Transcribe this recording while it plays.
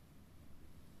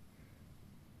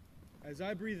As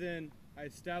I breathe in, I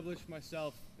establish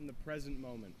myself in the present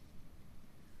moment.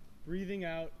 Breathing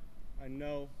out, I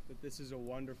know that this is a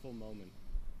wonderful moment.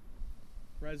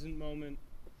 Present moment,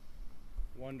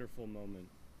 wonderful moment.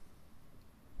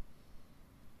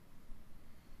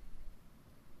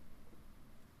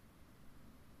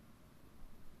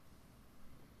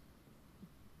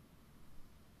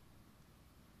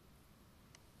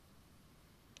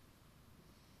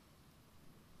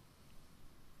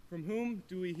 From whom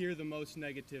do we hear the most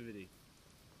negativity?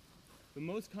 The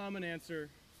most common answer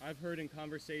I've heard in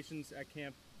conversations at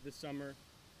camp this summer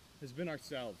has been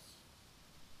ourselves.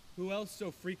 Who else so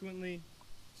frequently,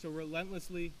 so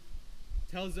relentlessly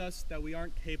tells us that we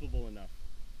aren't capable enough,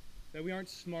 that we aren't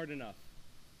smart enough,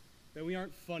 that we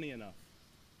aren't funny enough,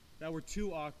 that we're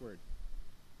too awkward,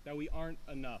 that we aren't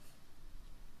enough?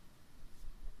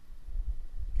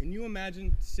 Can you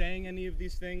imagine saying any of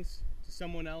these things to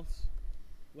someone else,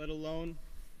 let alone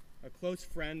a close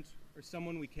friend or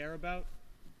someone we care about?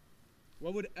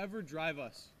 What would ever drive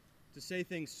us to say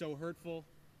things so hurtful,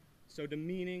 so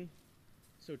demeaning,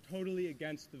 so totally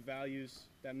against the values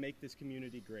that make this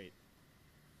community great?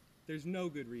 There's no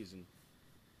good reason.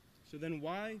 So then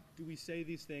why do we say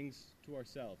these things to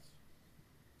ourselves?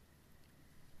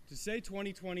 To say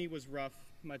 2020 was rough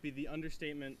might be the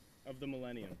understatement of the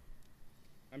millennium.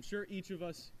 I'm sure each of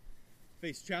us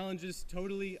faced challenges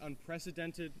totally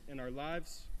unprecedented in our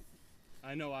lives.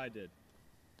 I know I did.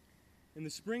 In the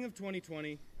spring of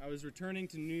 2020, I was returning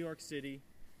to New York City,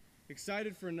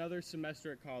 excited for another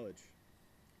semester at college.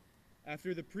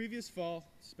 After the previous fall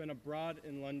spent abroad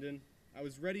in London, I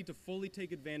was ready to fully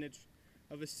take advantage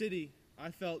of a city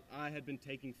I felt I had been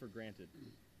taking for granted.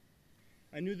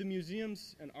 I knew the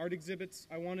museums and art exhibits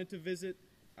I wanted to visit.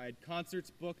 I had concerts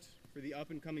booked for the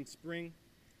up-and-coming spring.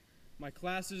 My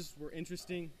classes were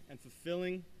interesting and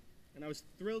fulfilling, and I was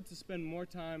thrilled to spend more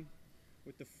time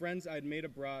with the friends I had made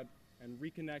abroad and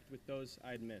reconnect with those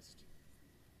I had missed.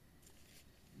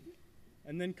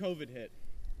 And then COVID hit.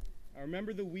 I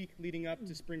remember the week leading up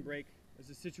to spring break as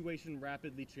the situation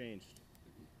rapidly changed.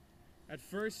 At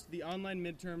first, the online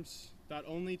midterms, thought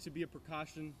only to be a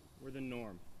precaution, were the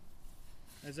norm.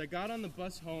 As I got on the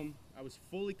bus home, I was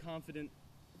fully confident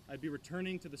I'd be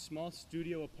returning to the small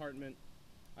studio apartment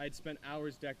I had spent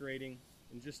hours decorating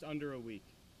in just under a week.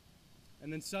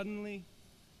 And then suddenly,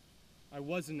 I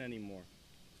wasn't anymore.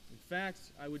 In fact,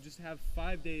 I would just have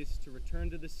 5 days to return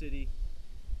to the city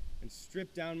and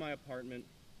strip down my apartment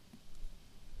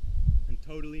and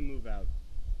totally move out.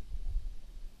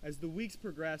 As the weeks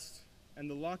progressed and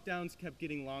the lockdowns kept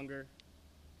getting longer,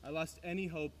 I lost any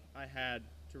hope I had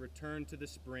to return to the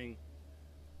spring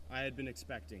I had been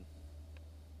expecting.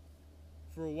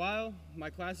 For a while, my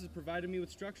classes provided me with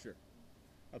structure.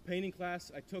 A painting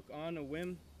class I took on a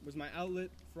whim was my outlet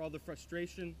for all the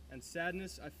frustration and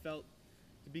sadness I felt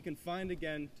to be confined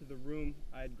again to the room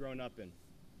I had grown up in.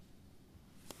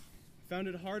 I found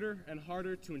it harder and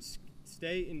harder to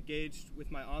stay engaged with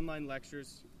my online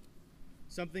lectures,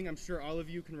 something I'm sure all of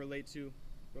you can relate to,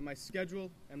 but my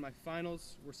schedule and my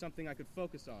finals were something I could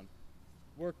focus on,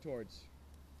 work towards,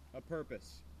 a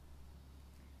purpose.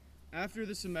 After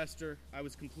the semester, I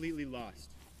was completely lost.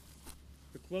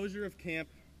 The closure of camp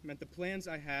meant the plans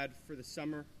I had for the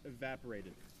summer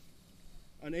evaporated.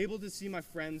 Unable to see my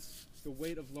friends, the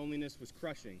weight of loneliness was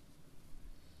crushing.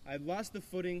 I had lost the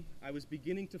footing I was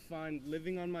beginning to find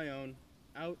living on my own,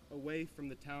 out away from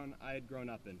the town I had grown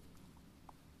up in.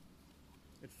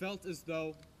 It felt as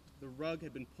though the rug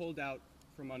had been pulled out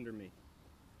from under me.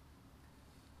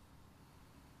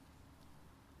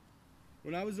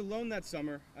 When I was alone that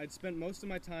summer, I'd spent most of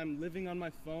my time living on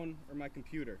my phone or my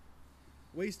computer,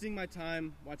 wasting my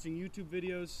time watching YouTube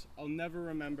videos I'll never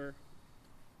remember,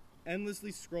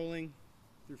 endlessly scrolling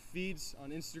through feeds on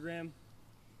Instagram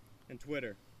and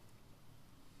Twitter.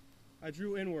 I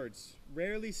drew inwards,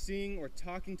 rarely seeing or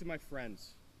talking to my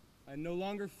friends. I no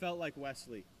longer felt like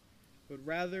Wesley, but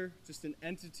rather just an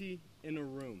entity in a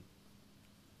room,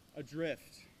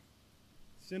 adrift.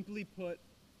 Simply put,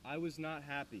 I was not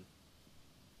happy.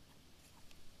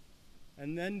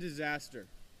 And then disaster.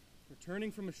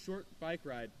 Returning from a short bike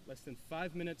ride, less than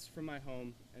 5 minutes from my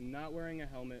home, and not wearing a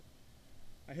helmet,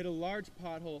 I hit a large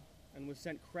pothole and was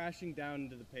sent crashing down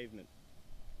into the pavement.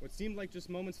 What seemed like just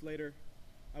moments later,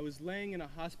 I was laying in a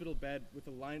hospital bed with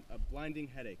a blinding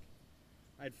headache.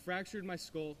 I had fractured my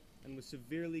skull and was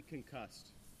severely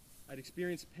concussed. I'd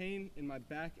experienced pain in my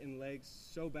back and legs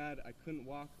so bad I couldn't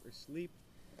walk or sleep.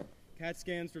 CAT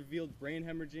scans revealed brain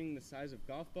hemorrhaging the size of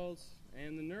golf balls,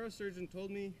 and the neurosurgeon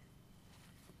told me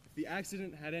if the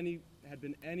accident had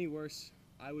been any worse,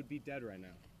 I would be dead right now.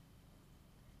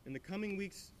 In the coming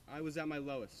weeks, I was at my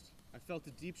lowest. I felt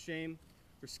a deep shame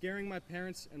for scaring my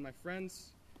parents and my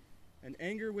friends, and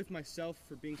anger with myself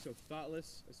for being so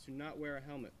thoughtless as to not wear a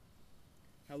helmet.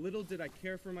 How little did I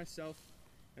care for myself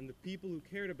and the people who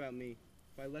cared about me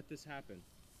if I let this happen.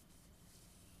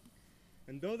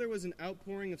 And though there was an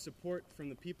outpouring of support from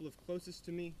the people closest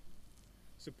to me,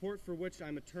 support for which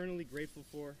I'm eternally grateful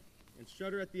for, and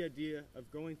shudder at the idea of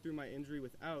going through my injury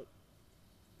without,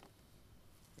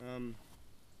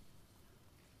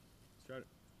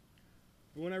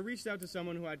 But when I reached out to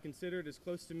someone who I'd considered as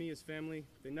close to me as family,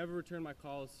 they never returned my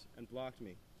calls and blocked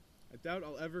me. I doubt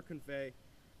I'll ever convey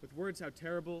with words how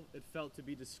terrible it felt to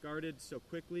be discarded so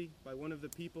quickly by one of the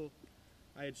people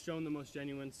I had shown the most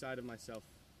genuine side of myself.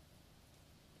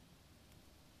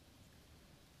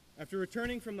 After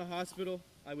returning from the hospital,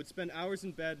 I would spend hours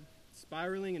in bed,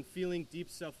 spiraling and feeling deep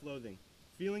self-loathing,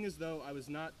 feeling as though I was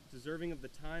not deserving of the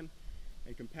time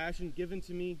and compassion given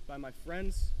to me by my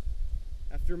friends.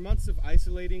 After months of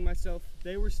isolating myself,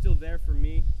 they were still there for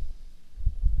me,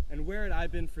 and where had I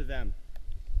been for them?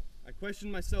 I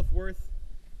questioned my self-worth,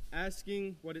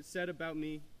 asking what it said about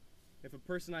me if a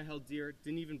person I held dear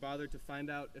didn't even bother to find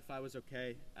out if I was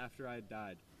okay after I had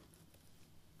died.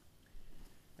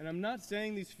 And I'm not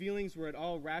saying these feelings were at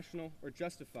all rational or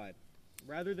justified.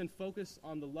 Rather than focus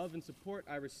on the love and support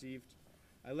I received,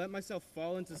 I let myself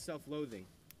fall into self-loathing.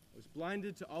 I was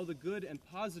blinded to all the good and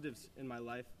positives in my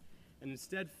life, and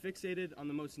instead fixated on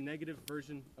the most negative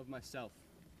version of myself.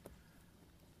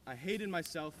 I hated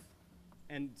myself,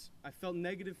 and I felt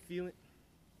negative feeling.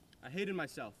 I hated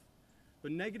myself,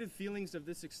 but negative feelings of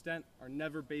this extent are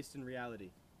never based in reality.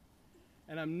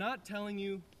 And I'm not telling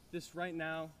you this right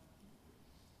now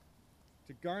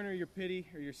to garner your pity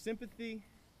or your sympathy,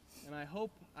 and I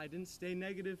hope I didn't stay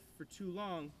negative for too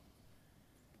long.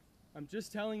 I'm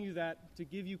just telling you that to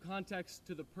give you context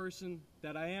to the person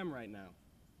that I am right now.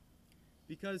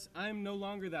 Because I'm no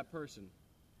longer that person.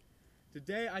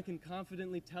 Today I can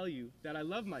confidently tell you that I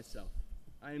love myself.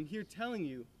 I am here telling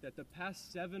you that the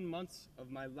past 7 months of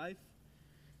my life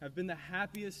have been the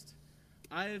happiest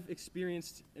I have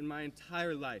experienced in my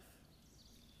entire life.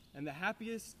 And the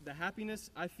happiness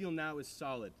I feel now is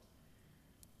solid.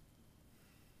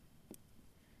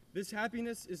 This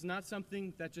happiness is not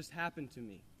something that just happened to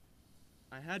me.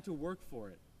 I had to work for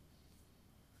it.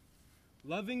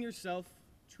 Loving yourself,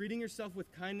 treating yourself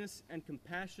with kindness and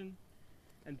compassion,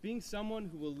 and being someone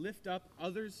who will lift up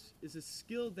others is a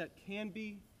skill that can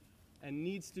be and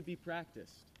needs to be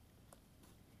practiced.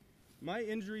 My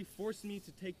injury forced me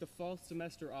to take the fall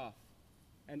semester off,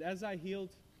 and as I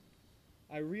healed,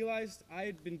 I realized I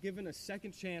had been given a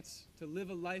second chance to live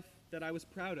a life that I was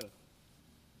proud of,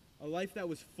 a life that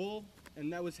was full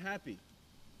and that was happy.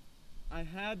 I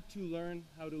had to learn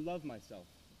how to love myself.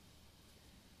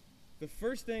 The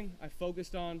first thing I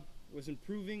focused on was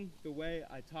improving the way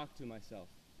I talk to myself.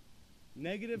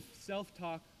 Negative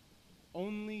self-talk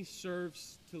only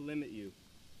serves to limit you.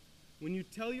 When you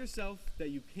tell yourself that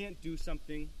you can't do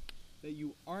something, that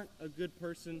you aren't a good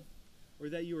person, or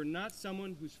that you are not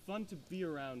someone who's fun to be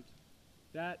around,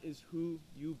 that is who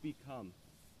you become.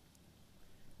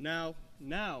 Now,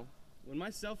 when my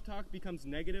self-talk becomes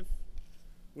negative,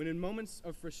 when in moments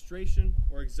of frustration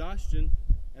or exhaustion,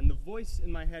 and the voice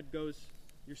in my head goes,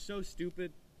 "You're so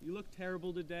stupid, you look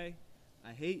terrible today,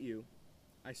 I hate you,"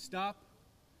 I stop,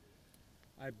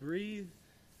 I breathe,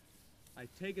 I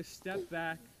take a step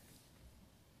back,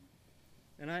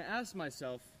 and I ask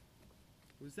myself,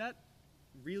 was that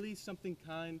really something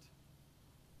kind?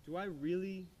 Do I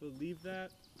really believe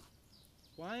that?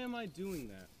 Why am I doing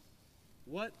that?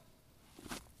 What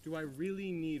do I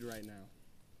really need right now?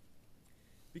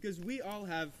 Because we all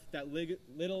have that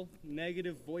little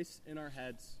negative voice in our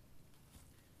heads.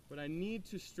 But I need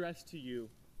to stress to you,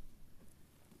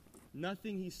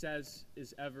 nothing he says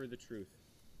is ever the truth.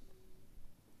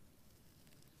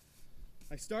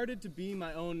 I started to be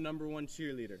my own #1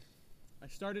 cheerleader. I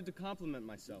started to compliment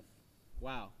myself.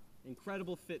 Wow,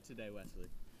 incredible fit today, Wesley.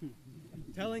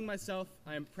 Telling myself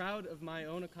I am proud of my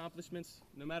own accomplishments,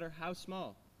 no matter how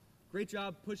small. Great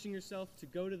job pushing yourself to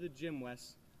go to the gym,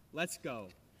 Wes. Let's go.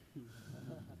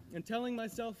 And telling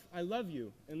myself I love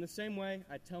you in the same way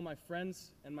I tell my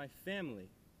friends and my family.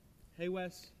 Hey,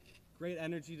 Wes, great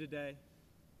energy today.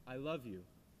 I love you.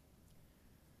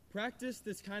 Practice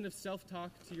this kind of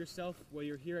self-talk to yourself while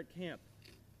you're here at camp.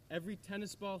 Every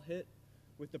tennis ball hit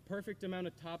with the perfect amount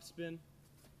of topspin,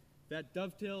 that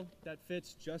dovetail that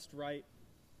fits just right,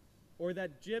 or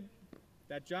that jibe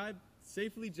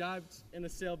safely jibed in a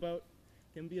sailboat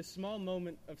can be a small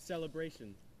moment of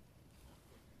celebration.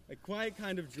 A quiet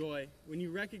kind of joy when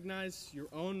you recognize your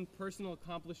own personal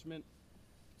accomplishment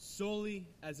solely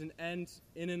as an end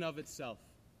in and of itself.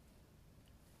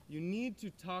 You need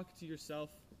to talk to yourself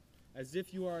as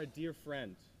if you are a dear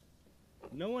friend.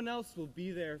 No one else will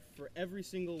be there for every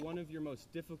single one of your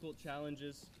most difficult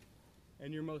challenges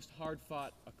and your most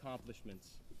hard-fought accomplishments.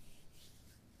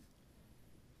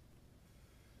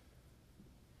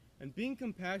 And being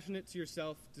compassionate to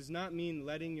yourself does not mean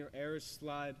letting your errors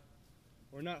slide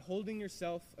or not holding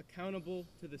yourself accountable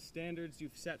to the standards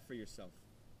you've set for yourself.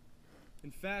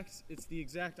 In fact, it's the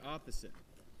exact opposite.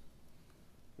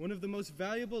 One of the most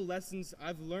valuable lessons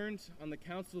I've learned on the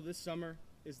council this summer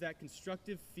is that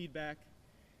constructive feedback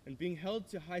and being held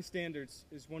to high standards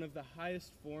is one of the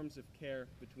highest forms of care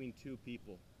between two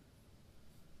people.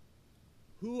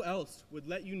 Who else would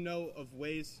let you know of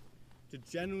ways to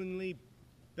genuinely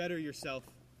better yourself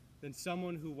than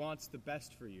someone who wants the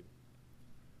best for you?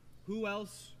 Who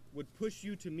else would push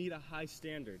you to meet a high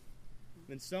standard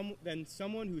than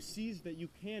someone who sees that you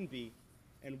can be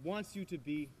and wants you to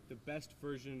be the best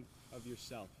version of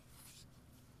yourself?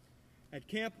 At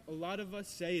camp, a lot of us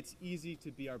say it's easy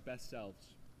to be our best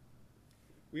selves.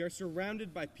 We are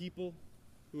surrounded by people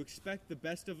who expect the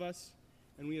best of us,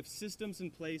 and we have systems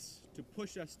in place to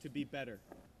push us to be better.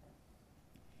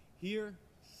 Here,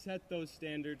 set those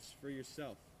standards for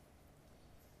yourself.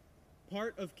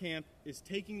 Part of camp is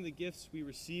taking the gifts we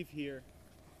receive here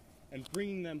and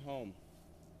bringing them home.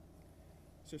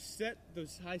 So set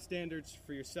those high standards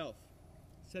for yourself.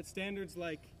 Set standards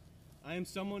like, I am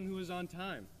someone who is on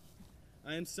time.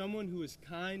 I am someone who is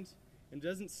kind and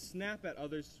doesn't snap at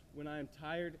others when I am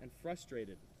tired and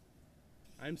frustrated.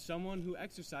 I am someone who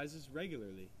exercises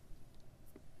regularly.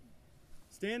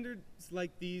 Standards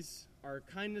like these are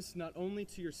kindness not only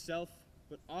to yourself,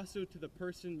 but also to the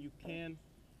person you can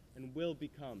and will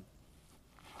become.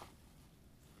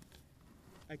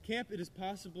 Camp is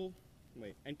possibly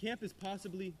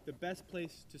the best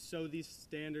place to sow these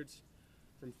standards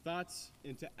from thoughts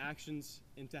into actions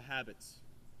into habits.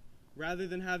 Rather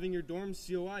than having your dorm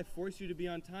COI force you to be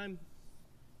on time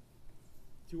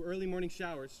to early morning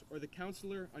showers, or the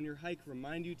counselor on your hike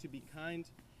remind you to be kind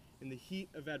in the heat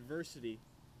of adversity,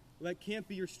 let camp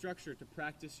be your structure to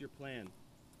practice your plan.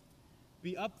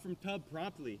 Be up from tub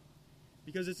promptly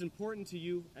because it's important to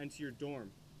you and to your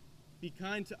dorm. Be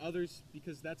kind to others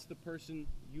because that's the person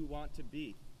you want to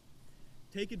be.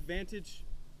 Take advantage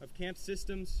of camp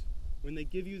systems when they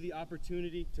give you the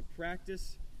opportunity to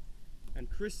practice and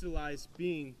crystallize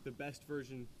being the best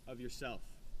version of yourself.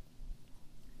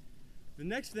 The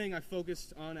next thing I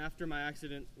focused on after my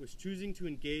accident was choosing to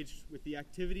engage with the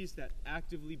activities that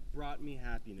actively brought me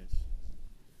happiness.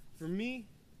 For me,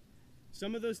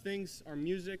 some of those things are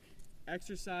music,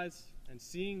 exercise, and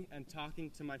seeing and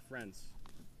talking to my friends.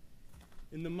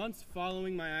 In the months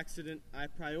following my accident, I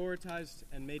prioritized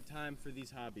and made time for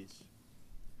these hobbies.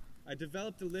 I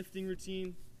developed a lifting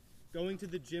routine, going to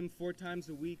the gym 4 times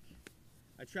a week.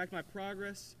 I tracked my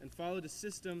progress and followed a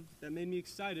system that made me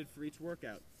excited for each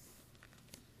workout.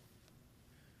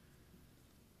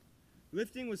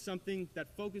 Lifting was something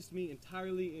that focused me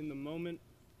entirely in the moment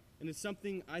and is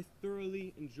something I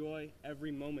thoroughly enjoy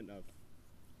every moment of.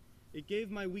 It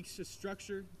gave my weeks a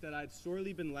structure that I'd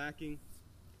sorely been lacking,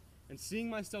 and seeing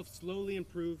myself slowly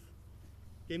improve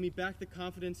gave me back the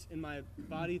confidence in my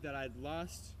body that I'd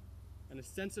lost and a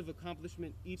sense of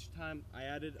accomplishment each time I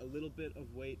added a little bit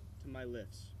of weight to my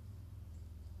lifts.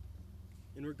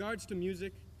 In regards to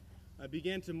music, I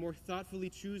began to more thoughtfully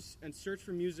choose and search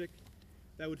for music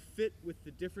that would fit with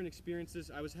the different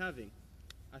experiences I was having.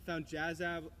 I found jazz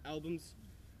albums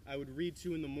I would read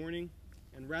to in the morning,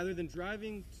 and rather than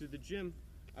driving to the gym,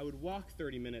 I would walk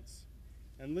 30 minutes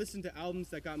and listen to albums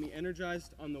that got me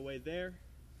energized on the way there,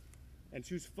 and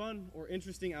choose fun or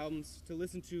interesting albums to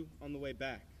listen to on the way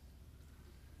back.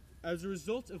 As a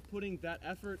result of putting that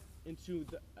effort into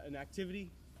an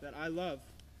activity that I love,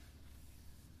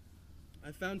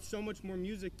 I found so much more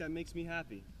music that makes me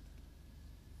happy.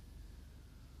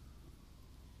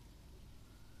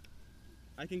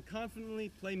 I can confidently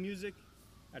play music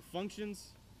at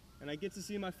functions, and I get to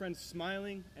see my friends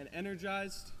smiling and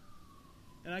energized,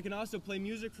 and I can also play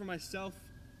music for myself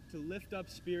to lift up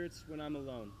spirits when I'm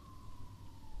alone.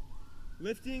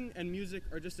 Lifting and music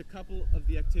are just a couple of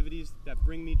the activities that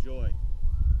bring me joy.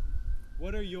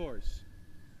 What are yours?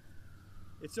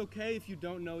 It's okay if you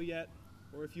don't know yet,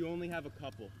 or if you only have a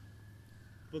couple,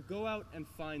 but go out and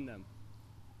find them.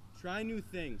 Try new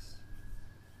things.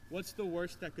 What's the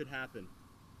worst that could happen?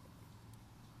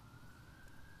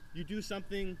 You do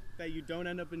something that you don't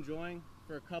end up enjoying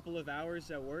for a couple of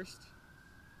hours at worst.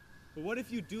 But what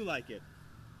if you do like it?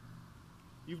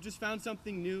 You've just found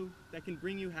something new that can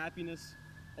bring you happiness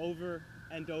over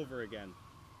and over again.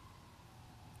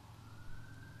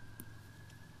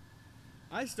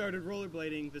 I started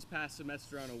rollerblading this past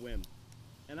semester on a whim,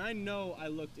 and I know I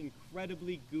looked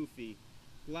incredibly goofy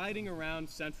gliding around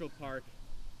Central Park,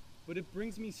 but it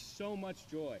brings me so much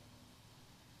joy.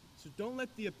 So don't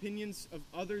let the opinions of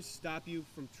others stop you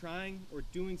from trying or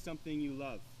doing something you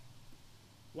love.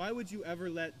 Why would you ever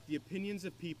let the opinions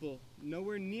of people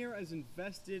nowhere near as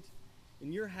invested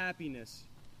in your happiness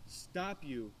stop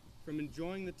you from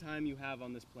enjoying the time you have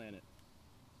on this planet?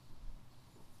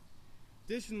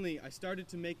 Additionally, I started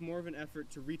to make more of an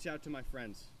effort to reach out to my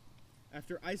friends.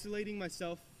 After isolating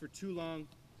myself for too long,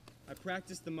 I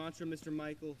practiced the mantra Mr.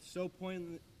 Michael so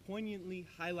poignantly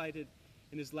highlighted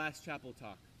in his last chapel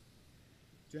talk.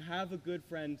 To have a good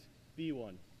friend, be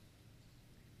one.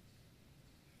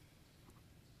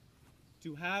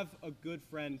 To have a good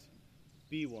friend,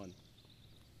 be one.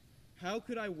 How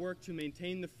could I work to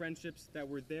maintain the friendships that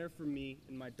were there for me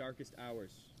in my darkest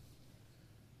hours?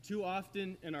 Too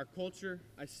often in our culture,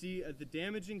 I see the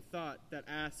damaging thought that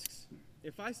asks,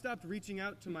 if I stopped reaching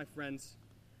out to my friends,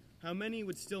 how many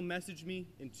would still message me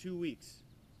in 2 weeks,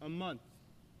 a month?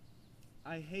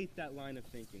 I hate that line of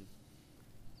thinking.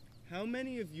 How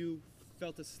many of you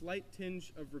felt a slight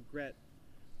tinge of regret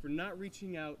for not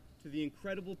reaching out to the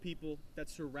incredible people that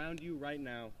surround you right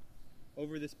now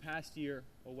over this past year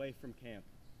away from camp?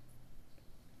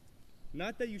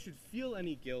 Not that you should feel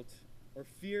any guilt or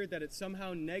fear that it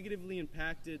somehow negatively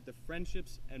impacted the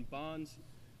friendships and bonds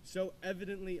so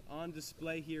evidently on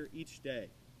display here each day,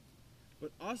 but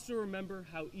also remember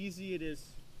how easy it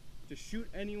is to shoot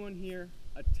anyone here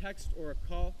a text or a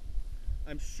call.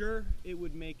 I'm sure it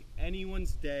would make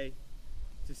anyone's day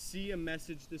to see a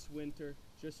message this winter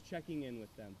just checking in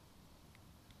with them.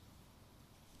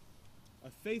 A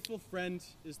faithful friend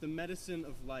is the medicine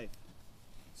of life,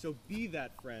 so be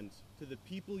that friend to the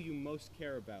people you most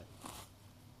care about.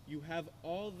 You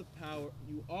all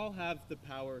have the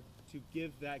power to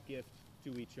give that gift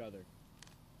to each other.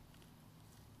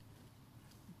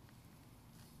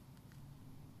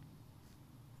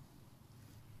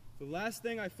 The last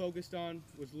thing I focused on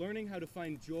was learning how to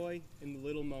find joy in the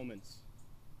little moments.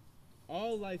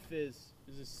 All life is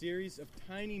a series of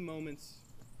tiny moments,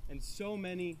 and so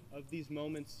many of these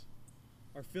moments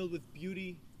are filled with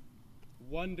beauty,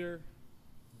 wonder,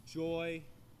 joy,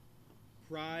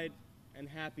 pride, and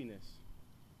happiness.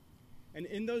 And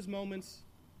in those moments,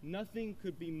 nothing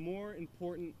could be more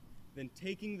important than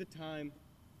taking the time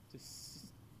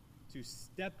to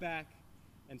step back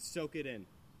and soak it in.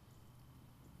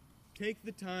 Take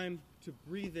the time to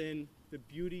breathe in the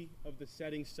beauty of the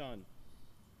setting sun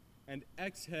and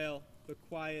exhale the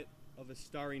quiet of a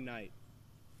starry night.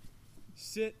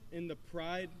 Sit in the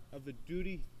pride of a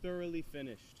duty thoroughly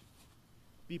finished.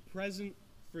 Be present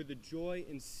for the joy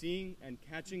in seeing and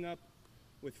catching up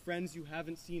with friends you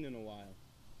haven't seen in a while.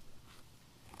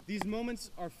 These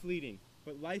moments are fleeting,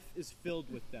 but life is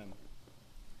filled with them.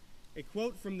 A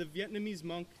quote from the Vietnamese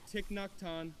monk Thich Nhat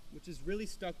Hanh, which has really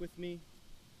stuck with me,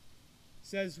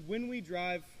 says, "When we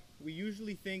drive, we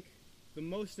usually think the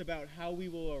most about how we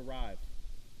will arrive,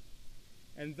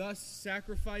 and thus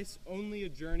sacrifice only a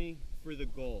journey for the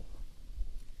goal.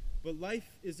 But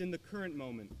life is in the current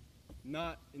moment,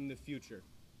 not in the future.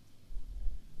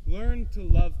 Learn to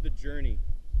love the journey,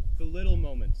 the little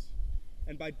moments,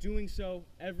 and by doing so,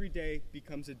 every day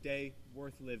becomes a day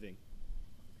worth living."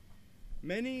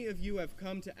 Many of you have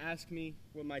come to ask me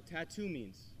what my tattoo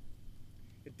means.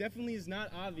 It definitely is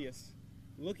not obvious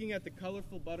looking at the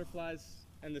colorful butterflies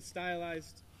and the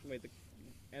stylized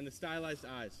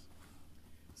eyes.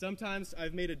 Sometimes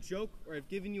I've made a joke or I've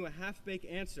given you a half-baked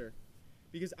answer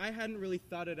because I hadn't really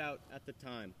thought it out at the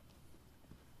time.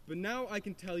 But now I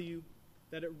can tell you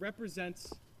that it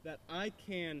represents that I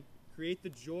can create the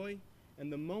joy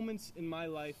and the moments in my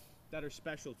life that are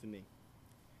special to me.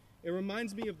 It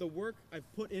reminds me of the work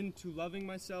I've put into loving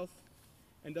myself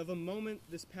and of a moment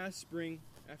this past spring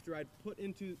after I'd put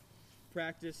into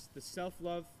practice the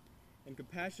self-love and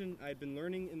compassion I had been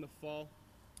learning in the fall,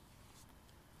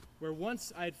 where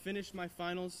once I had finished my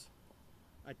finals,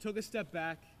 I took a step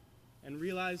back and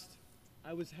realized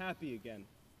I was happy again.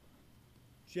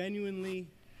 Genuinely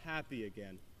happy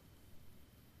again.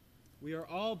 We are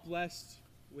all blessed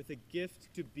with a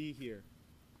gift to be here,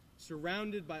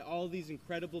 surrounded by all these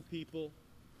incredible people,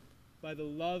 by the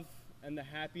love and the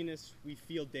happiness we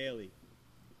feel daily.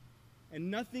 And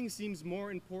nothing seems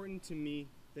more important to me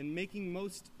than making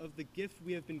most of the gift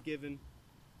we have been given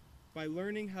by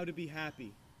learning how to be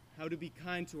happy, how to be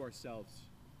kind to ourselves,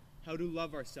 how to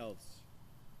love ourselves.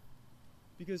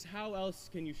 Because how else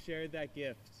can you share that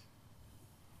gift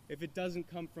if it doesn't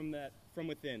come from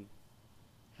within?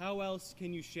 How else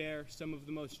can you share some of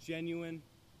the most genuine,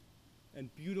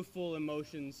 and beautiful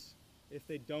emotions if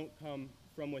they don't come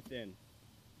from within.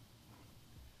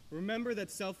 Remember that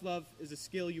self-love is a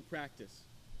skill you practice.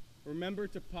 Remember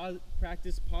to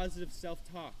practice positive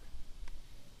self-talk.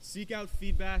 Seek out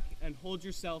feedback and hold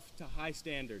yourself to high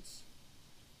standards.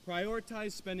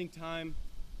 Prioritize spending time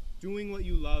doing what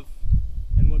you love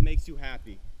and what makes you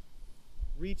happy.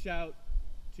 Reach out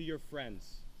to your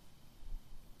friends.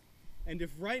 And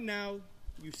if right now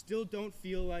you still don't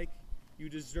feel like you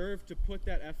deserve to put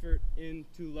that effort in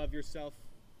to love yourself,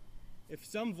 if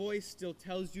some voice still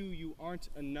tells you you aren't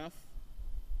enough,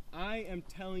 I am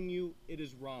telling you it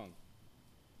is wrong.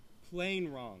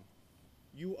 Plain wrong.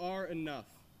 You are enough.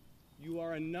 You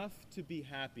are enough to be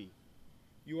happy.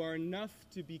 You are enough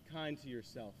to be kind to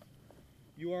yourself.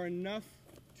 You are enough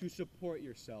to support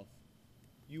yourself.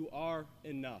 You are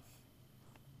enough.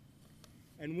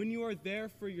 And when you are there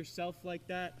for yourself like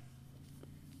that,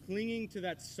 clinging to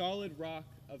that solid rock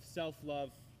of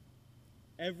self-love,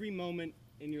 every moment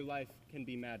in your life can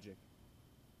be magic.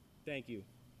 Thank you.